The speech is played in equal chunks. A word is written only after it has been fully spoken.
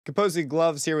Composing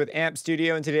Gloves here with Amp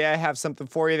Studio, and today I have something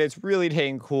for you that's really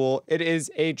dang cool. It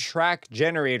is a track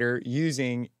generator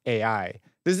using AI.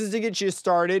 This is to get you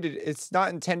started. It's not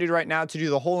intended right now to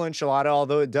do the whole enchilada,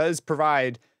 although it does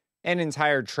provide an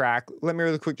entire track. Let me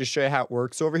really quick just show you how it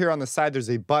works. So over here on the side,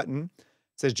 there's a button. It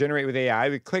says Generate with AI.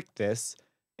 We click this,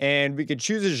 and we could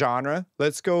choose a genre.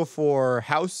 Let's go for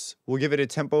house. We'll give it a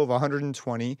tempo of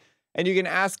 120. And you can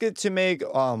ask it to make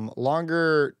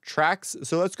longer tracks.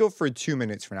 So let's go for 2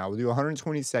 minutes for now. We'll do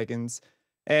 120 seconds.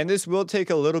 And this will take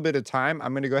a little bit of time.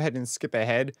 I'm going to go ahead and skip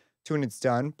ahead to when it's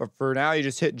done. But for now, you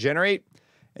just hit generate.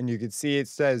 And you can see it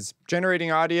says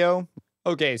generating audio.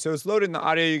 Okay, so it's loaded in the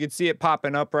audio. You can see it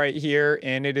popping up right here.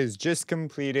 And it is just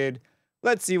completed.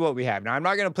 Let's see what we have. Now, I'm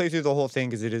not going to play through the whole thing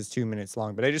because it is 2 minutes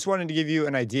long. But I just wanted to give you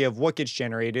an idea of what gets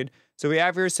generated. So we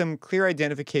have here some clear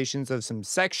identifications of some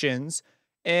sections.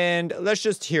 And let's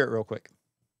just hear it real quick.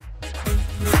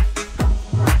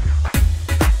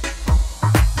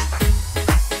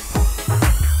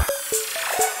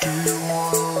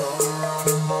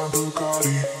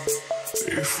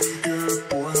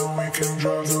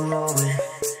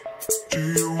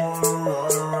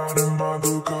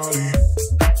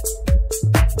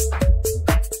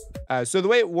 So the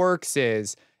way it works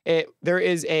is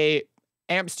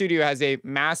Amp Studio has a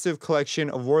massive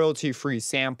collection of royalty-free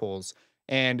samples.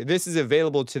 And this is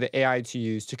available to the AI to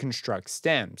use to construct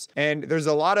stems. And there's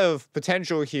a lot of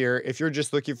potential here if you're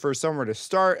just looking for somewhere to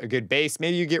start, a good bass.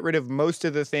 Maybe you get rid of most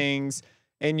of the things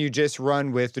and you just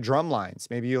run with the drum lines.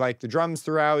 Maybe you like the drums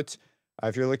throughout.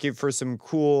 If you're looking for some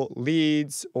cool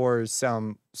leads or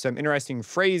some interesting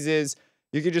phrases,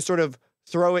 you could just sort of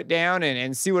throw it down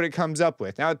and see what it comes up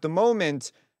with. Now, at the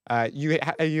moment, you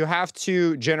have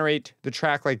to generate the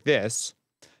track like this.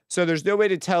 So there's no way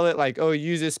to tell it like, oh,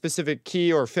 use a specific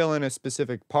key or fill in a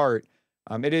specific part.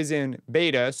 It is in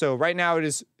beta. So right now it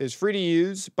is free to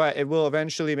use, but it will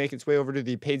eventually make its way over to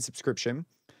the paid subscription.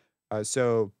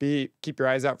 So keep your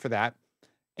eyes out for that.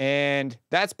 And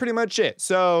that's pretty much it.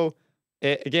 So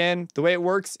again, the way it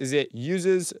works is it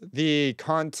uses the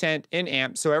content in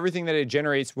AMP. So everything that it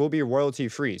generates will be royalty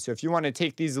free. So if you want to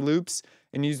take these loops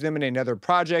and use them in another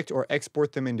project or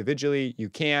export them individually, you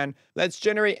can. Let's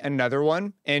generate another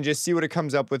one and just see what it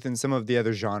comes up with in some of the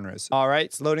other genres. All right,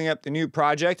 it's loading up the new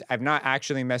project. I've not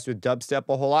actually messed with dubstep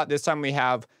a whole lot. This time we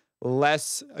have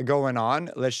less going on.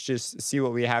 Let's just see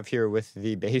what we have here with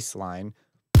the bass line.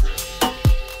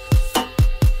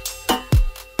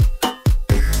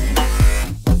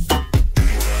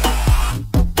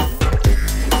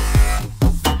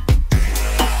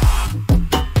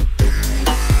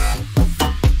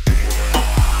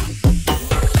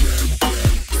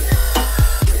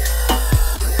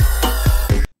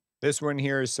 This one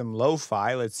here is some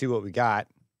Lofi. Let's see what we got.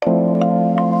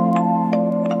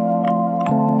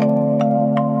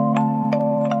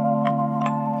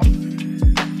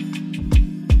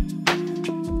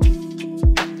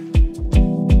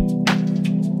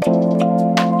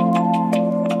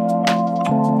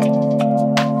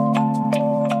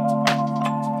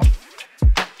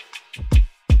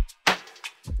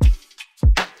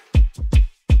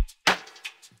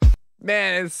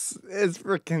 Man, it's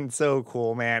freaking so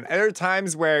cool, man. There are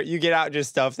times where you get out just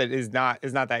stuff that is not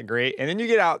that great, and then you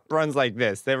get out runs like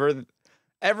this.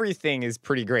 Everything is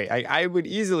pretty great. I would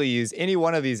easily use any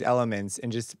one of these elements and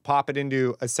just pop it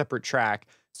into a separate track,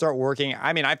 start working.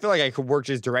 I mean, I feel like I could work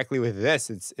just directly with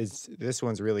this. This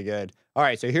one's really good. All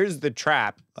right, so here's the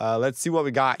trap. Let's see what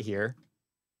we got here.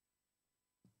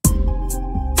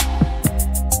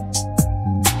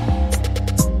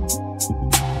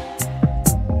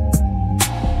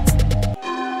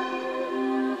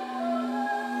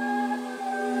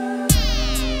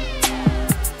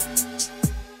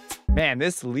 Man,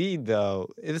 this lead though,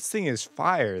 this thing is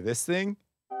fire. This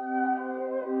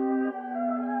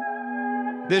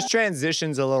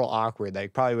transition's a little awkward.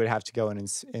 Like probably would have to go in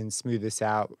and smooth this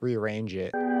out, rearrange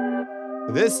it.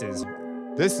 This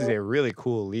is a really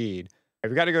cool lead.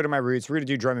 We got to go to my roots. We're gonna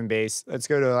do drum and bass. Let's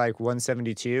go to like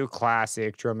 172,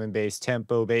 classic drum and bass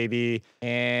tempo, baby.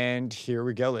 And here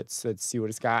we go. Let's see what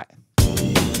it's got.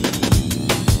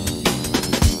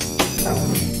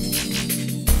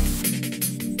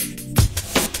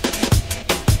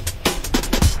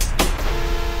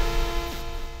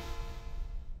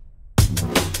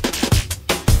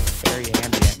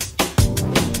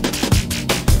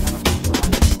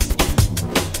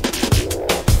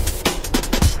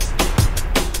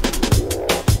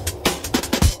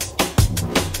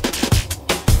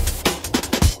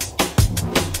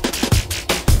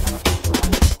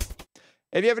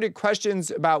 If you have any questions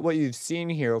about what you've seen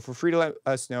here, feel free to let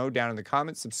us know down in the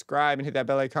comments, subscribe, and hit that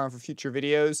bell icon for future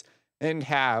videos. and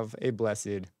have a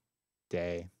blessed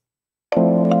day.